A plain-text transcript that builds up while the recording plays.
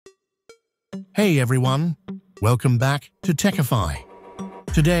Hey everyone, welcome back to Techify.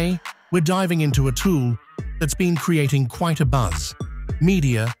 Today, we're diving into a tool that's been creating quite a buzz,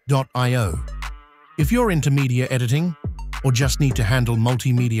 Mediaio. If you're into media editing, or just need to handle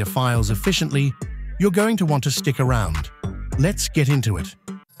multimedia files efficiently, you're going to want to stick around. Let's get into it.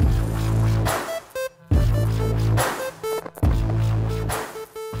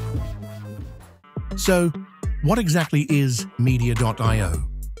 So, what exactly is Mediaio?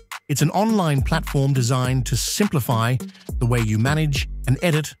 It's an online platform designed to simplify the way you manage and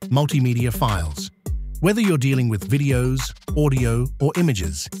edit multimedia files. Whether you're dealing with videos, audio, or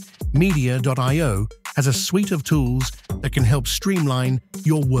images, Mediaio has a suite of tools that can help streamline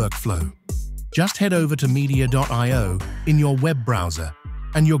your workflow. Just head over to Mediaio in your web browser,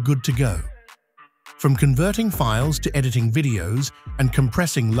 and you're good to go. From converting files to editing videos and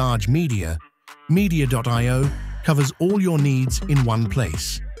compressing large media, Mediaio covers all your needs in one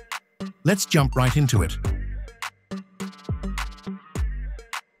place. Let's jump right into it.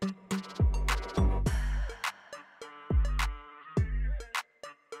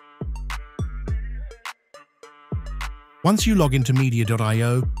 Once you log into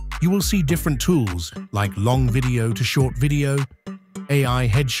Mediaio, you will see different tools like long video to short video, AI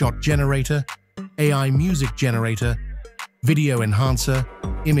headshot generator, AI music generator, video enhancer,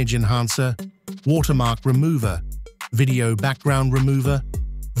 image enhancer, watermark remover, video background remover,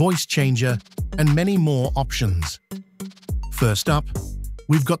 voice changer, and many more options. First up,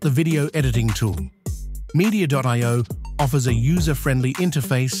 we've got the video editing tool. Mediaio offers a user-friendly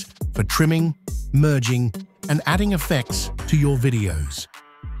interface for trimming, merging, and adding effects to your videos.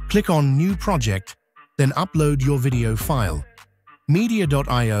 Click on New Project, then upload your video file.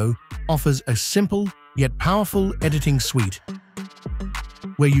 Mediaio offers a simple yet powerful editing suite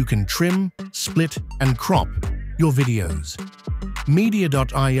where you can trim, split, and crop your videos.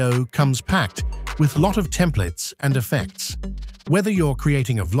 Mediaio comes packed with a lot of templates and effects. Whether you're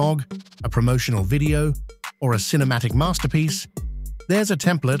creating a vlog, a promotional video, or a cinematic masterpiece, there's a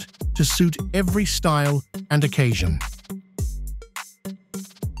template to suit every style and occasion.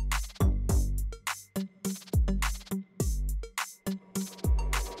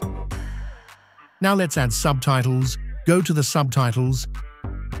 Now let's add subtitles. Go to the Subtitles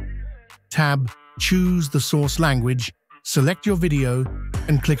tab, choose the source language, select your video,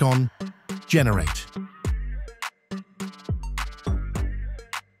 and click on Generate.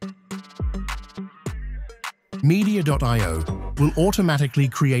 Mediaio will automatically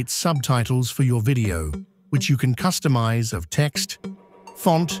create subtitles for your video, which you can customize of text,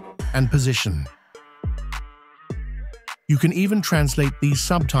 font, and position. You can even translate these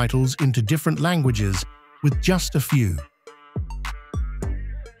subtitles into different languages with just a few.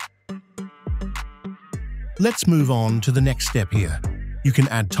 Let's move on to the next step here. You can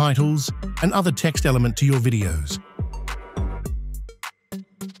add titles and other text element to your videos.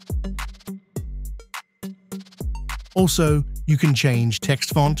 Also, you can change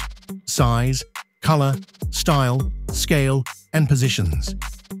text font, size, color, style, scale, and positions.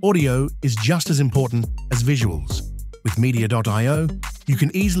 Audio is just as important as visuals. With Mediaio, you can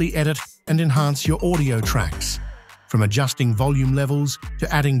easily edit and enhance your audio tracks. From adjusting volume levels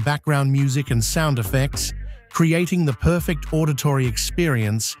to adding background music and sound effects, creating the perfect auditory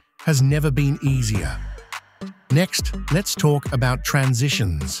experience has never been easier. Next, let's talk about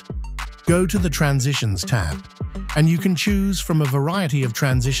transitions. Go to the Transitions tab, and you can choose from a variety of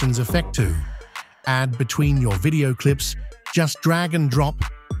transitions effect to add between your video clips. Just drag and drop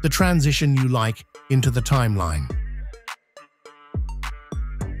the transition you like into the timeline.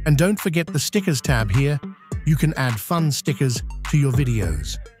 And don't forget the Stickers tab here. You can add fun stickers to your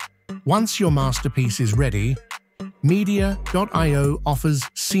videos. Once your masterpiece is ready, Mediaio offers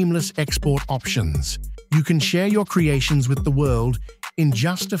seamless export options. You can share your creations with the world in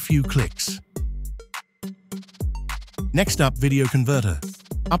just a few clicks. Next up, Video Converter.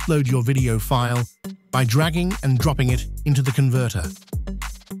 Upload your video file by dragging and dropping it into the converter.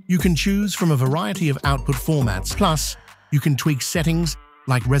 You can choose from a variety of output formats, plus you can tweak settings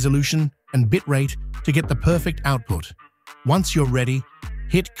like resolution and bitrate to get the perfect output. Once you're ready,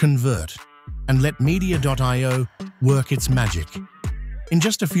 hit Convert and let Mediaio work its magic. In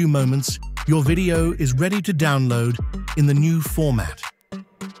just a few moments, your video is ready to download in the new format.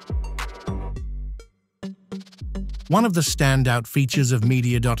 One of the standout features of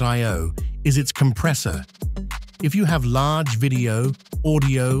Mediaio is its compressor. If you have large video,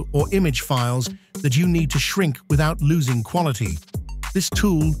 audio, or image files that you need to shrink without losing quality, this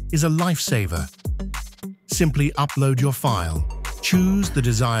tool is a lifesaver. Simply upload your file, choose the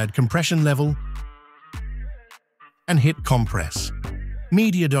desired compression level, and hit Compress.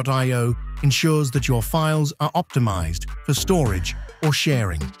 Mediaio ensures that your files are optimized for storage or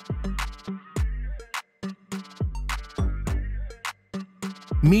sharing.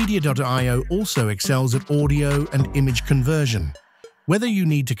 Mediaio also excels at audio and image conversion. Whether you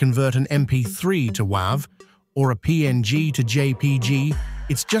need to convert an MP3 to WAV or a PNG to JPG,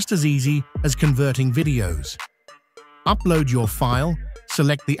 it's just as easy as converting videos. Upload your file,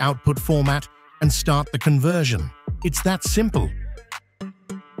 select the output format, and start the conversion. It's that simple.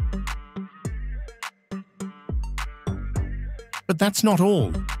 But that's not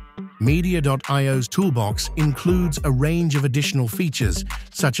all. Mediaio's toolbox includes a range of additional features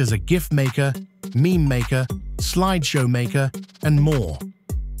such as a GIF maker, meme maker, slideshow maker, and more.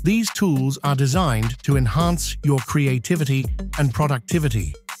 These tools are designed to enhance your creativity and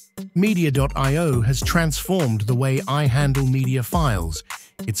productivity. Mediaio has transformed the way I handle media files.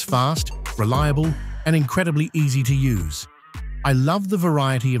 It's fast, reliable, and incredibly easy to use. I love the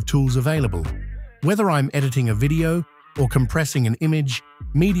variety of tools available. Whether I'm editing a video or compressing an image,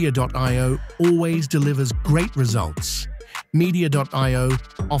 Mediaio always delivers great results. Mediaio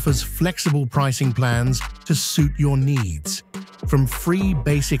offers flexible pricing plans to suit your needs. From free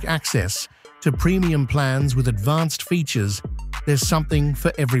basic access to premium plans with advanced features, there's something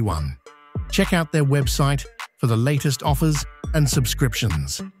for everyone. Check out their website for the latest offers and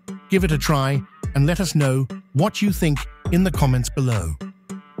subscriptions. Give it a try and let us know what you think in the comments below.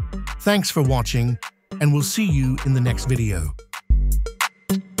 Thanks for watching, and we'll see you in the next video.